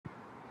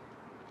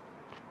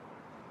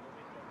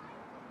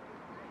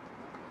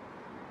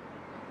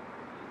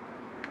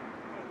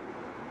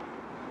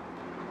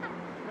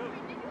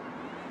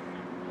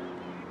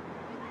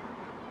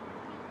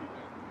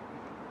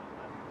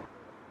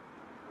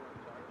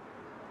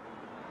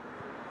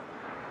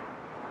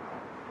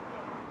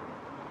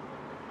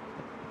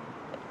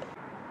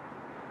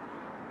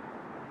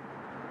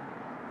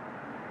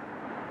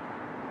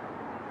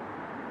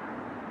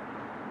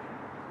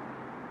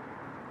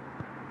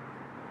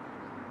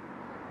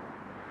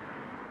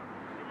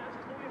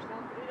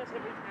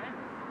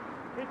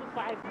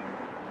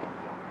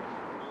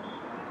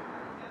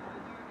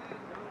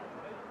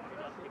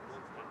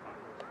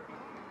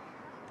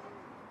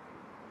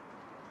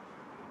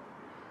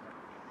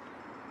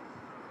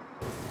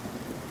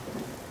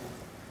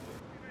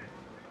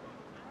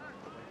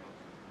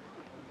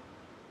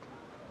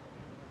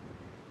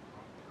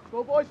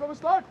Go boys from the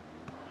start.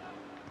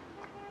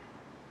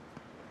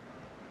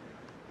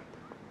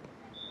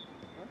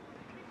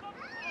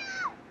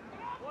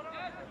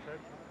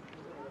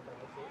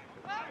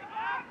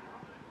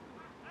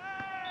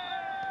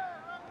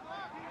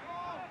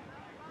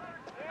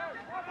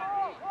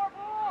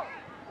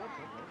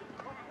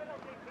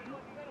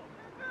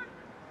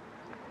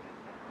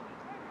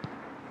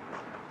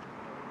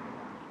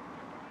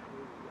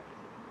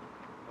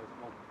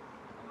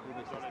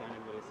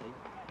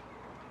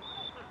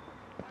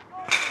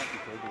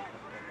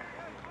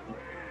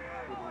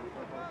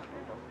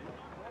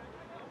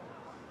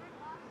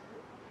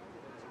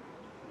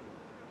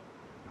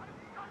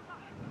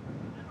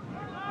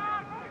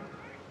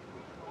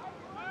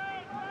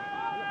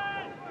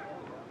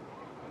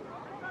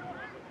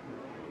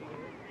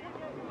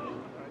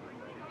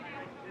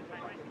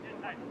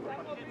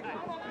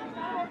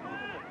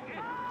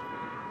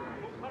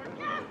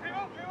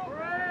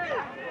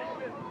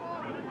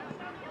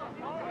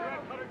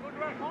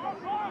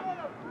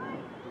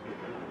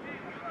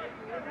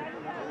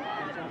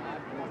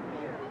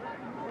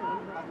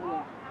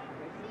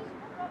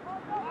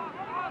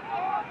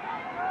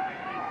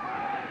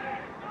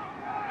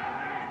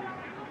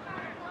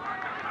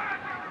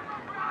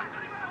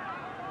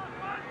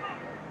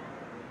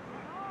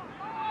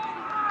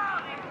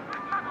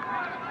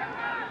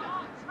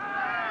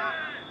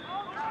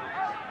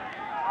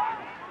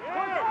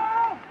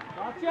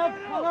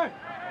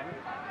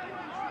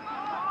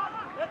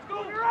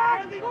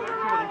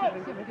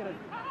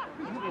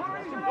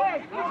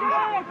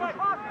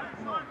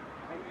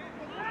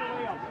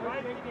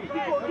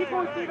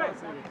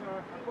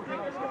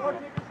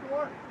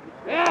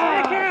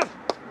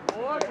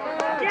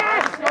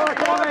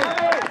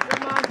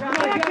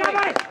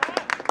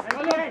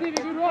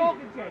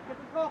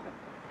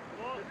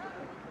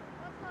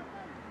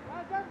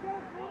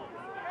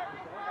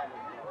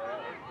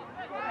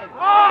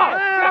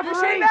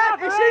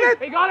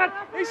 He got it!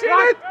 He's seen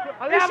it!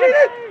 He's seen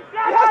it! He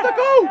has to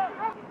go!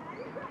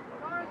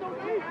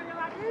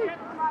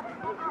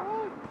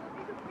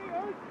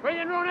 Bring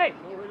in Rooney!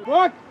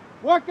 Work!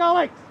 Work,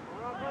 Alex!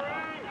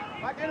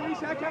 Back in,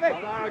 reset, Kevin!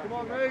 Come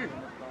on, move!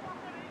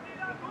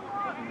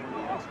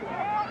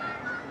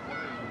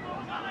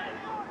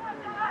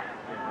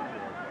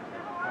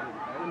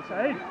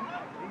 Inside!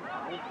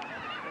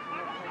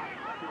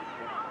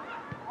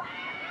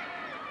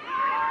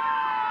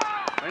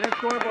 And let's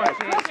score, boys!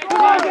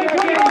 Come on,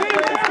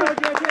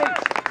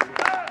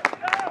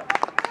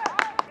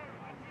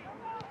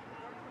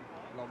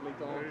 Lovely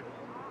goal.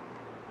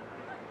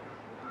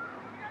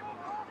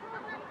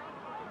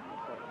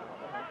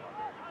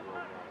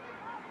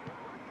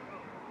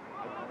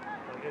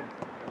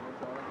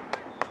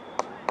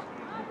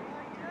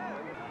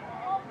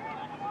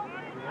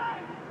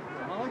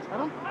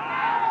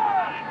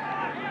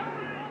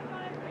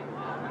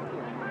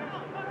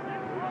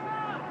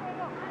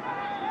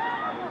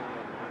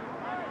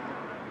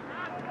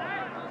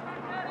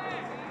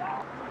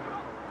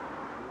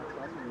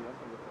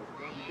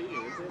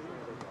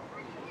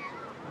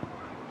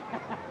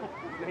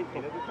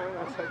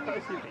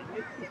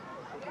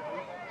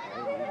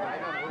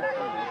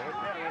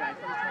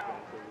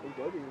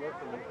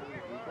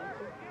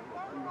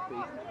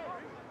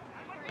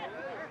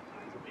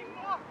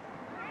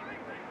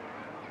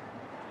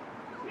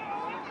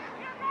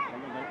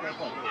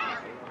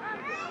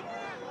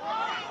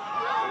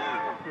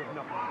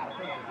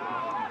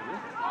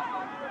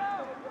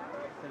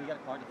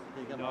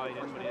 No, he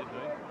didn't, but he is,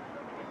 right?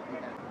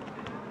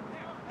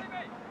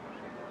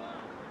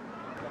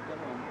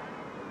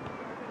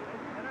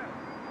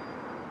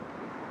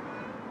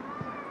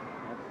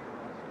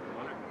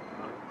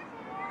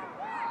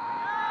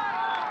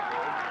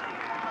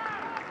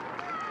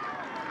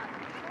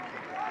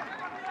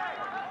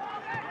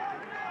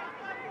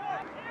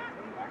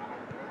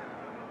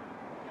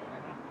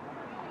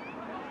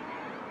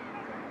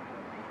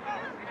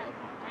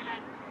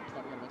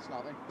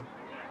 Sloppy.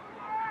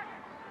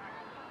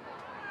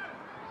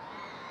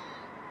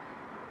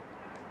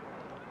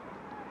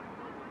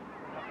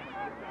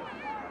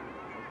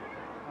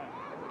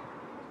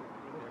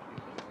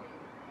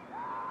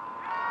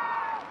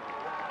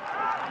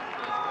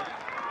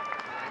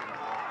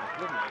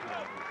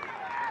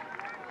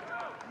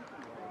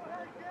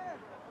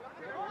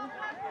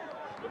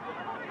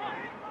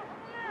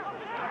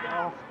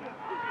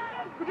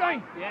 Good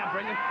going! Yeah,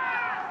 brilliant.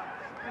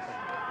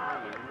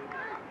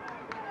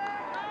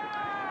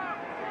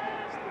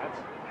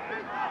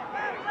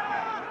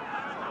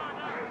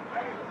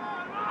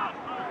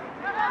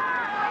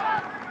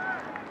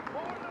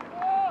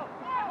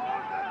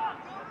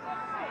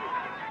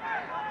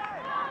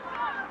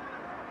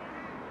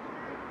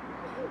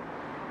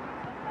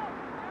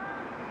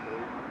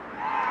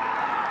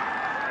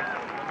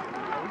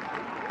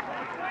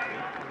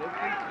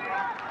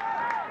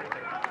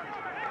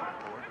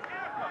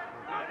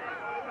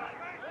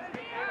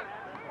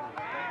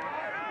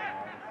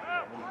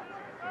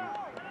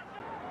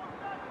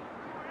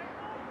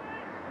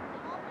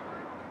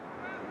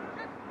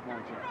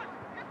 on, Jim.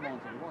 Come on,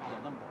 Jim. Work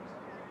on them boys.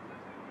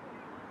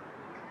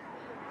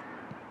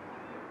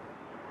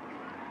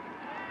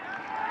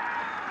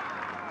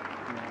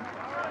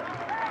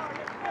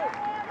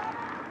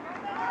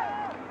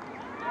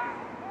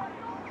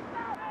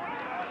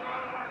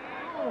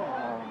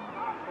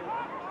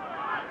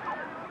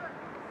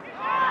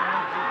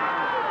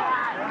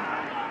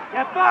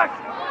 Get back!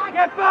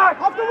 Get back!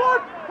 Have to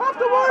work! Have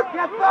to work!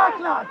 Get back,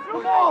 lads!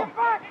 Come on! Get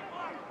back!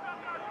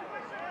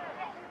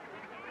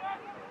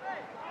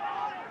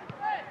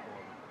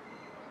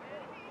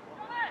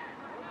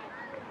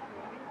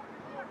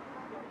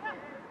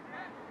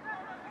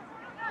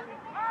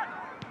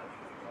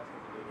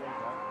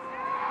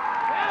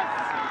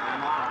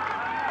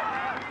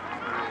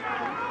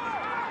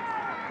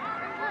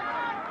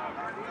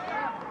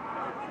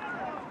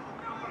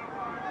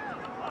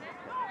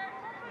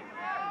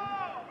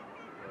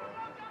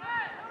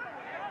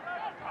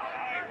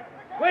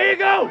 Where you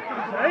go? Go!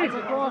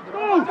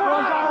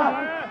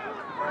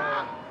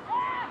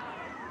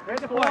 Where's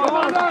the point? Come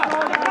on!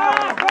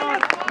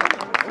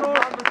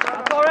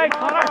 That's all right,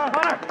 Connor!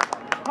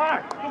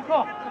 Connor! Good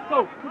call! Let's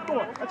go! Good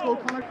ball! Let's go,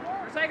 Connor.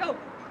 Cycle!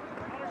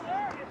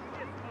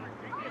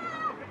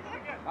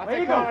 Where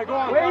you go?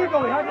 Where you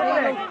go? He hasn't got the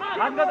legs.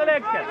 Hasn't got the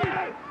legs yet.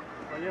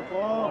 Brilliant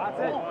ball. That's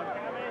it.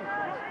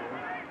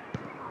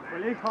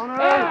 Brilliant, Connor.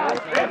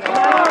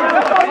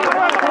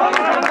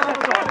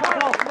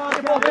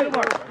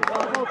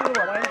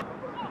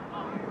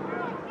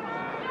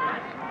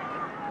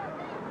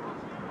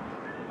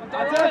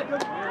 That's it.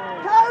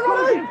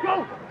 Carry!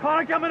 Go!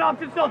 Connor, get me an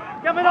option, son.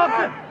 Get me an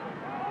option.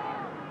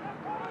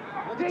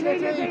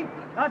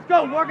 Let's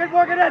go. Work it in,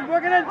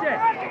 Jay.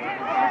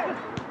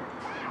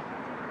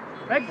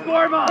 Big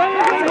score, man.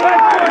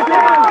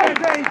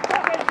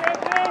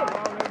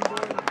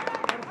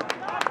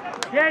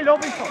 Jay,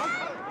 don't be so.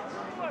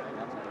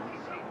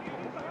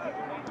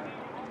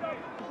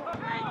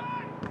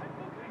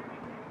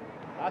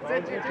 That's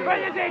it, JJ.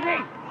 Brilliant, JJ.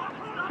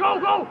 Go!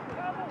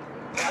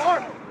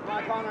 Come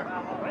on, Connor.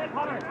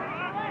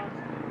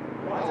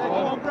 Go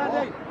on,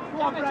 Brandy.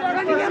 Go on,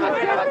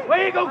 Brandy.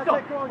 Where you go,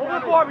 son? Hold the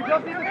ball, we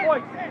just need the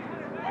points.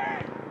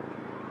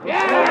 Yeah!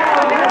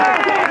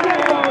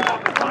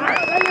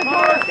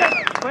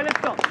 Brilliant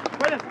stuff.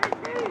 Brilliant.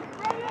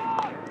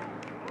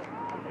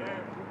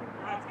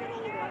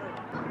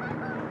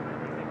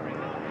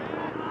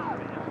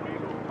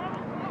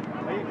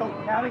 There you go.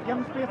 Carry, give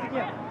him space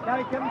again.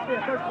 Carry, give him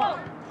space. There's one.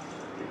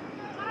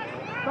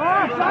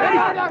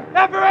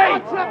 Referee!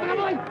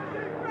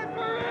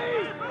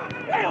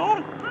 Hey, hold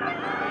it!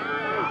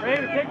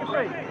 Ready to take the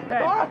free.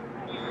 Okay.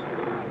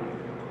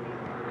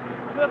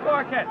 To the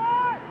far, Ken.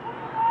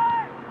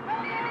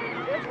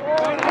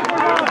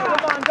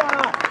 Come on,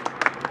 Donna.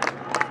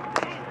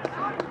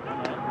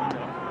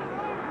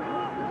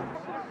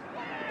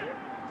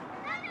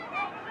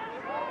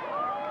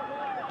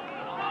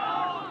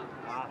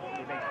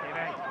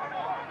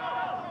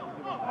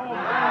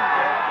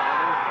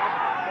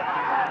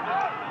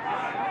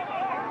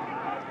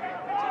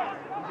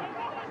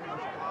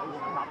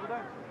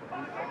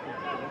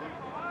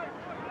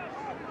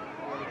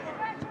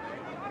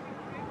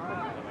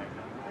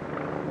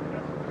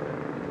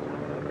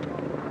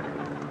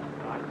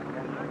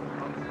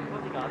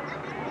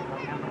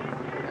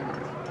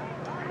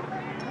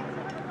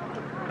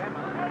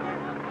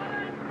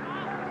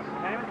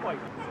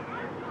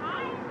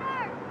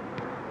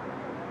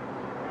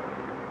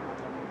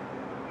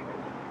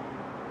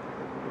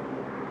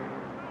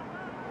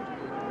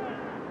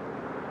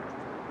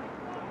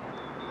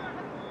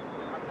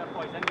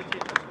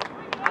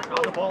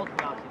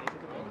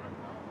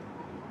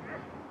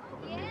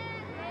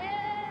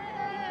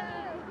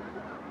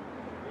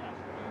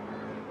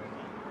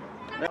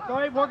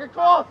 Sorry, work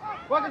across,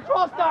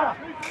 Dara.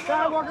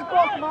 Dara, work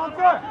across, come on,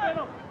 sir.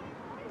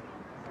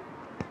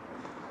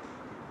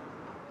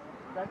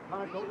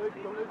 Connor, don't lose the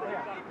head.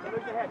 Don't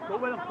lose the head. Go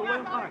with him,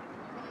 Connor.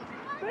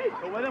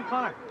 Go with him,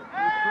 Connor.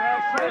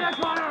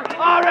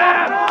 Connor.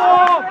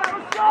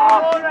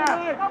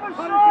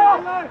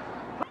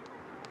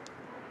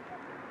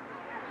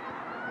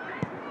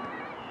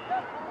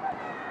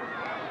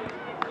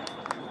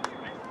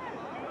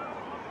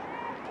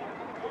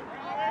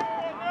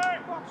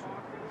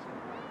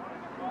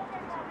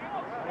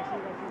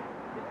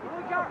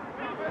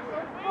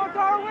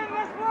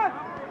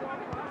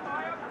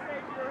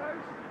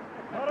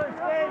 All right,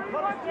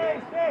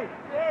 Stay.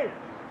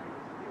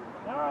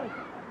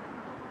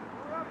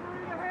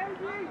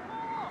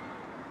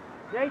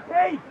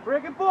 JT,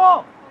 break it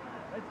ball.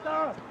 Let's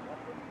start.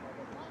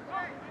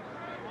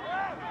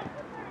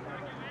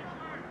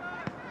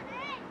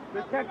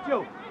 Good catch,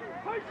 Joe.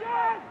 Push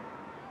it!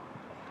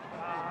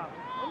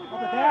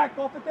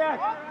 Off the deck.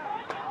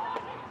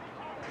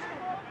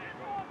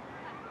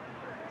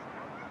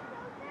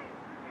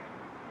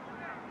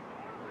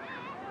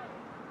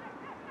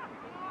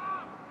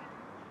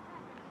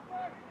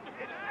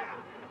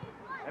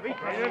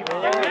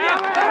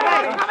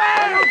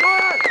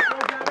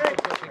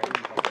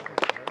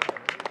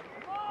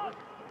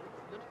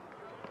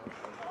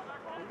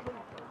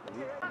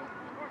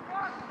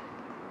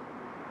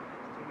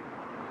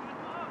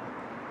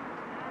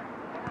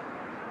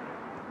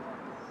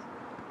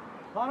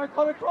 Connor,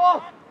 cut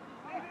across!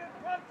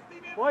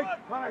 Wait,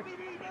 Connor!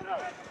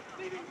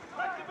 Stevie,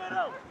 crack the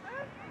middle!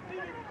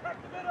 Stevie, crack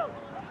the middle!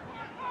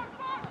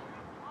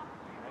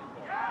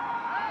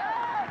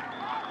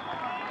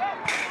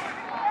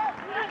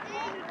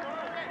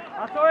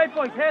 That's all right,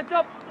 boys. Heads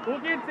up. Go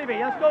again, Stevie.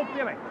 Let's go,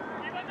 Jimmy.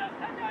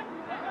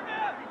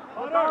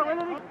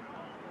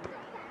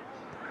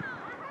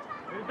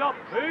 Who's up?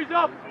 Who's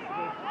up?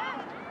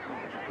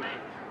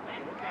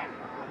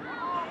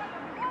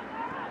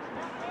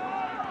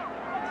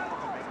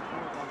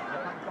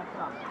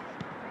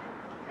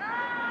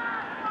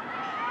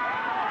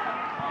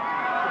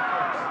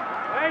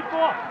 Wait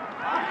for.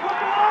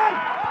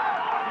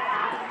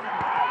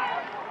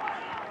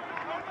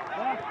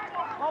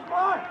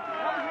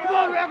 Come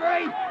on,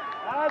 referee!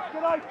 That's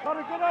good out,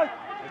 Connor, good out!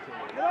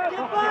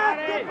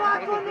 Get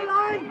back on the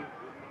line!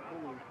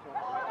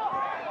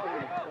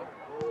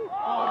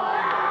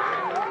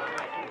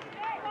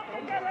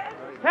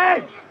 Hey,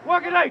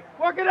 work it out,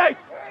 work it out!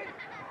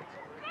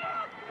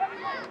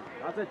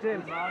 That's it,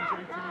 James.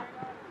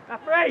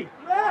 Referee!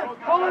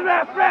 Pull it,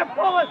 ref,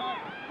 pull it!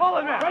 Pull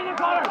it, ref! Bring it,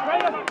 Connor,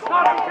 bring it!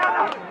 Connor,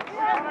 Connor,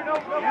 no.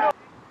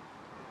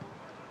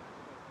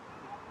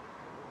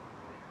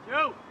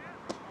 Shoot!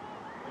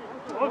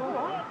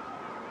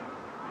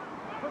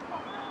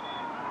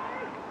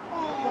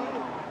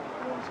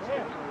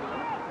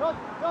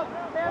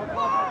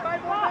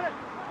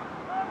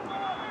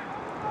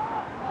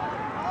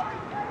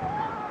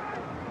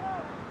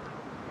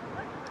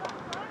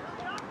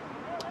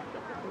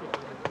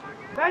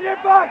 Bend your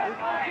back!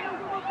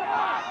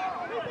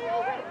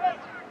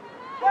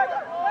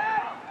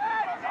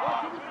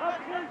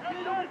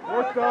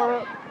 Horse Dara.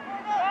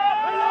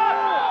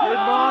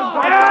 Good man.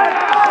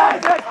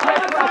 That's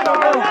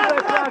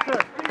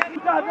it.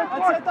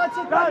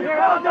 Your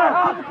hand.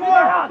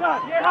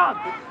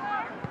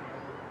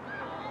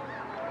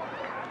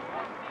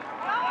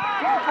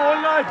 Keep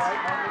going, lads.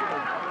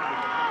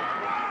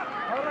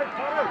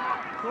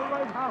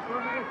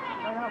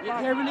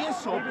 Here really is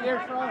so here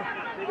for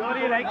what do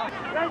you like?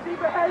 Ready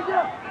behind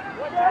you!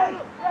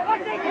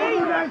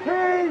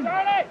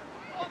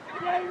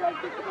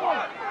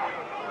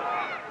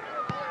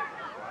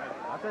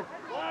 That's it.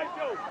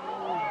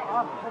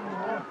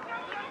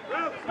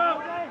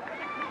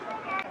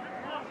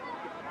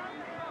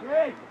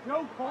 Hey,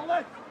 Joe, pull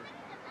it!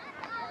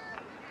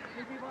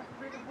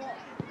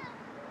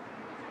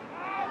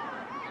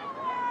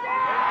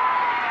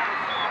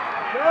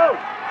 Go!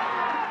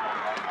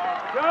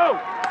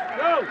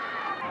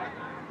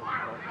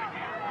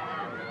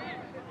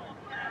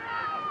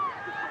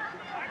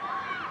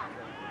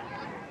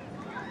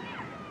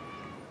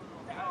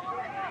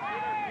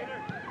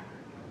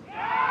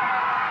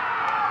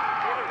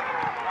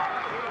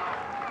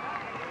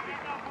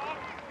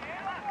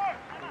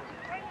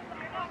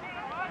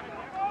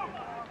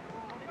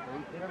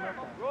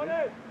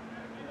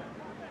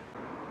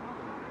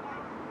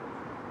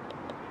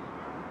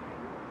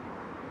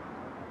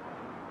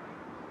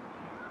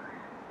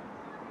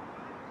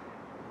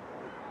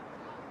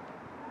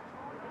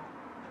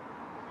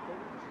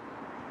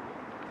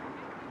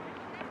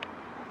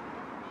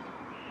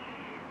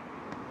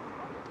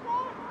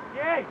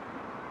 Yay!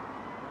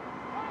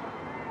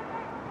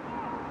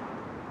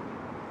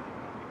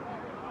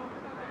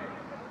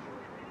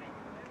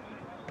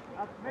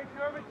 Make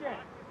sure of it, Jen.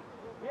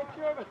 Make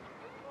sure of it.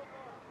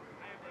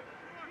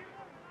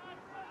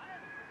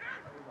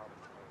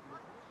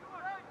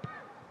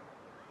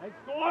 Hey,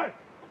 score!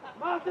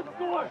 Massive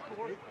score!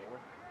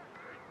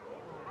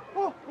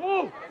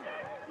 Oh!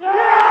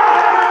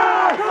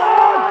 Yeah!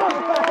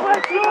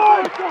 Switch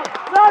on!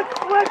 Let's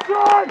switch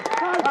on!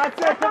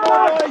 That's it, come on,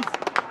 boys!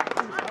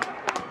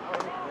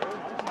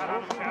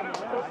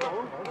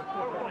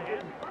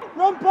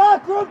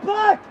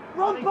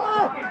 Run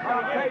back!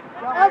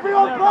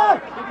 Everyone back!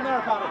 Keep him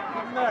there, Connor.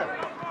 Keep him there.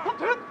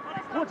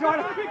 Come on,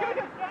 Jordan!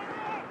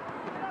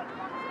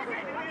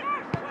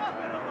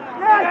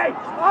 Yes!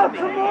 Oh,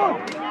 come on!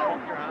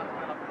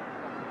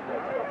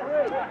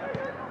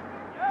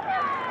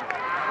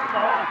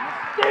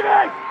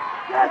 Stevie!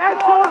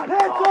 Heads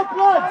up,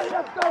 lads!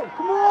 Let's go!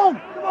 Come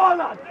on,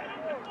 lads!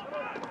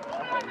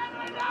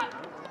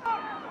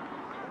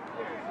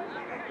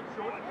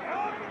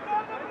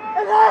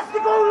 It has to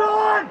go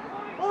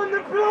on the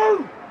blue!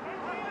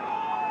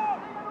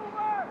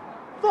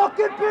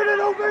 Fucking put it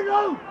over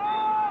now!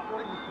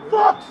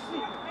 Fuck!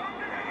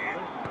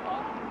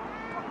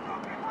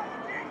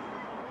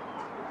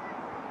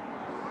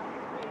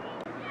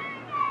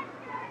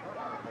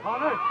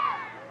 Connor!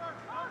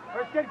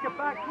 Let's get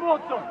back. Come on,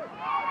 son!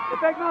 The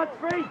big man's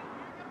free!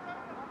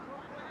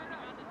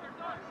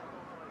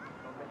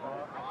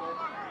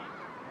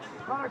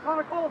 Connor,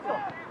 call us,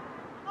 son!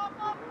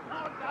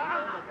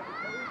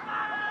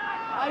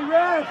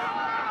 Irish!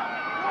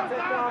 That's it,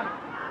 Don.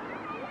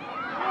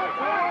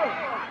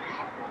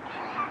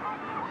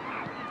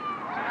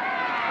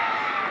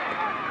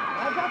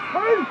 I've got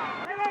two!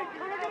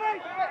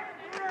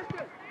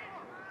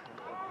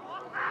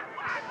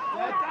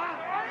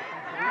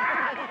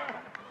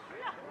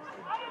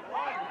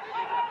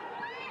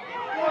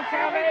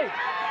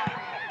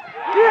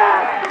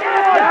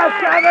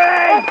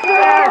 Kevin!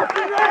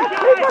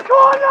 Keep it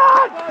going,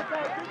 lads!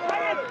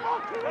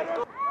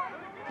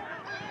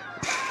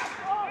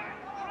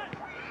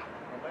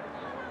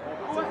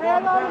 Go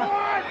ahead,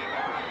 Achaidh!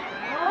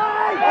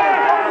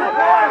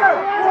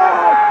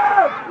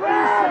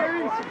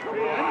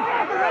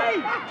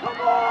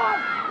 Come on!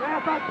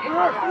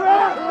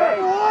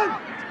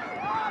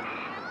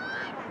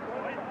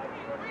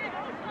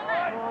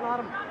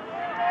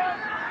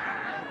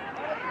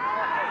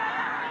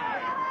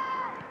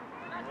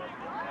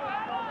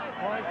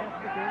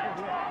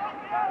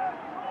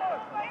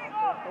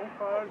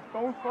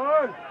 Don't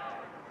fall!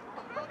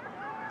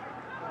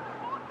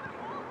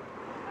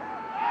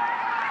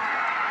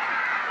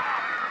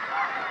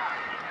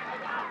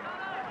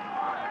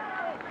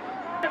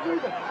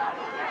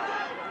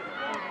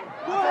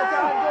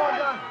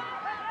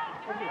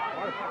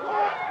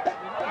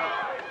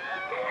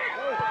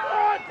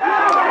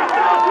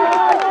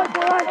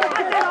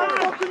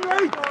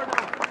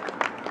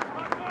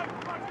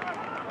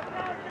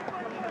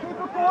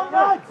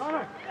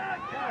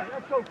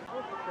 Let's go.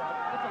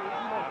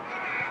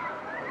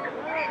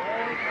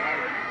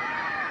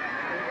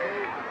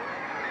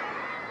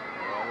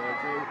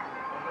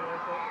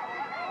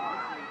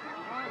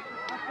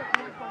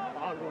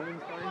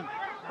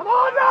 Come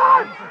on,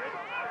 lads!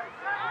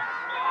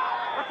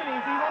 That's an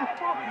easy one.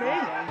 Fuck me.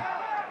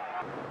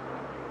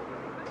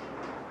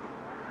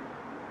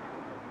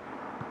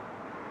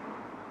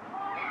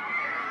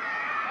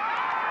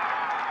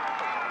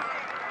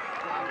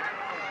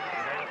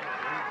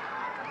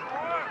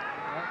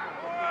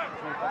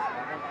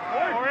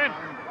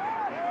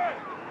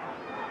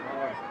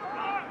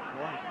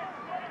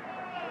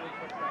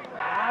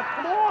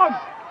 Come on!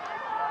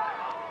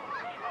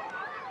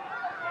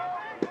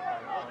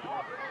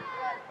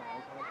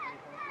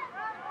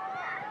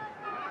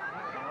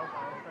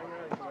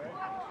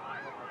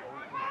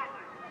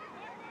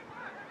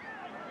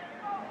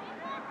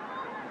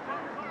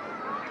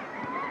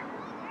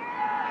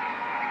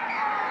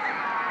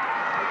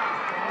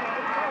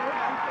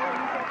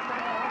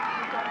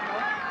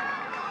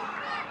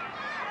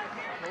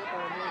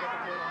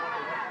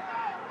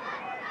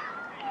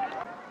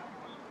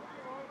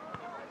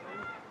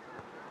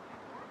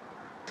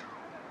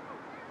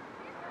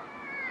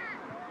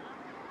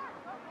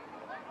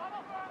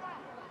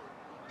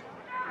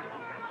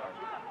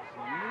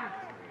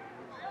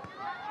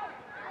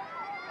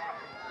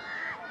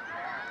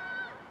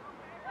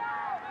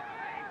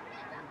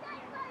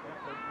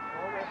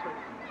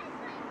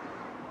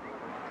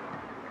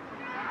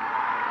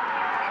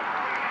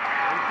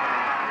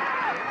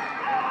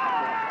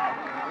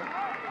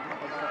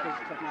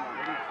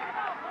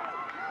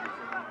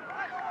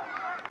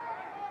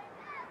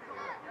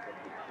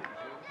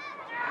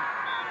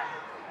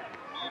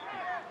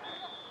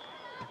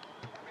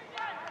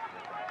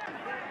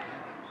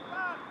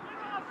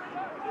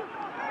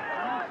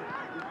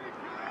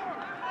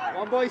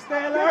 One boy,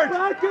 stay alert!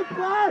 Good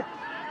back!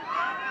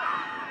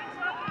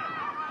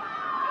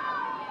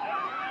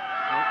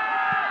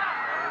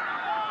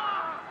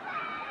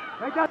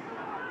 Right that.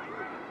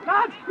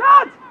 Lads!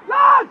 Lads!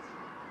 Lads!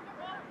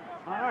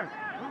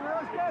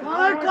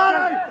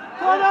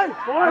 Connor!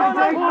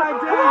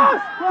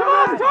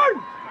 Cross! Turn!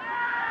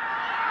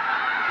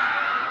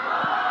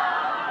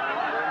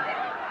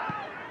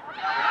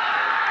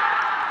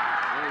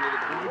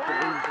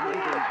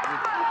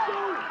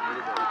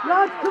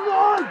 Lads, come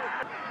on!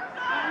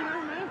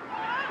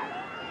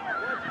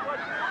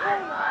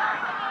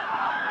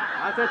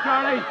 That's it,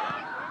 Charlie!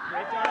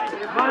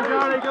 Come on,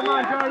 Charlie! Come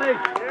on, Charlie!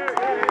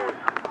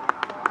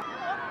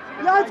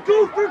 Lads,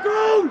 go for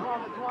goal!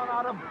 Come on,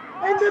 Adam!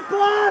 In the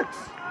box!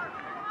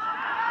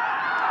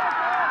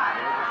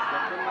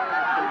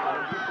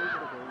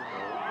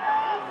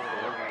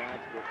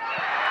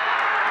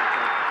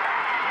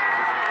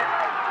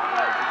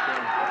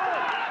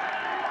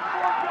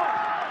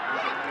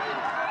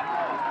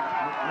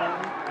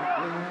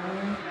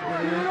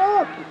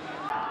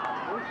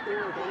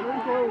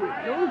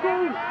 No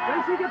goal!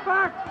 Racy, get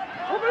back!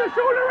 Over the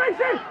shoulder,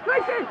 Racy!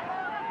 Racy!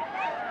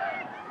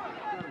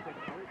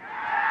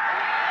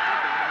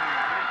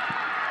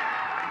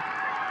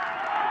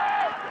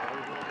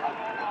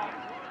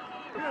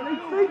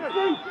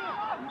 Sleep!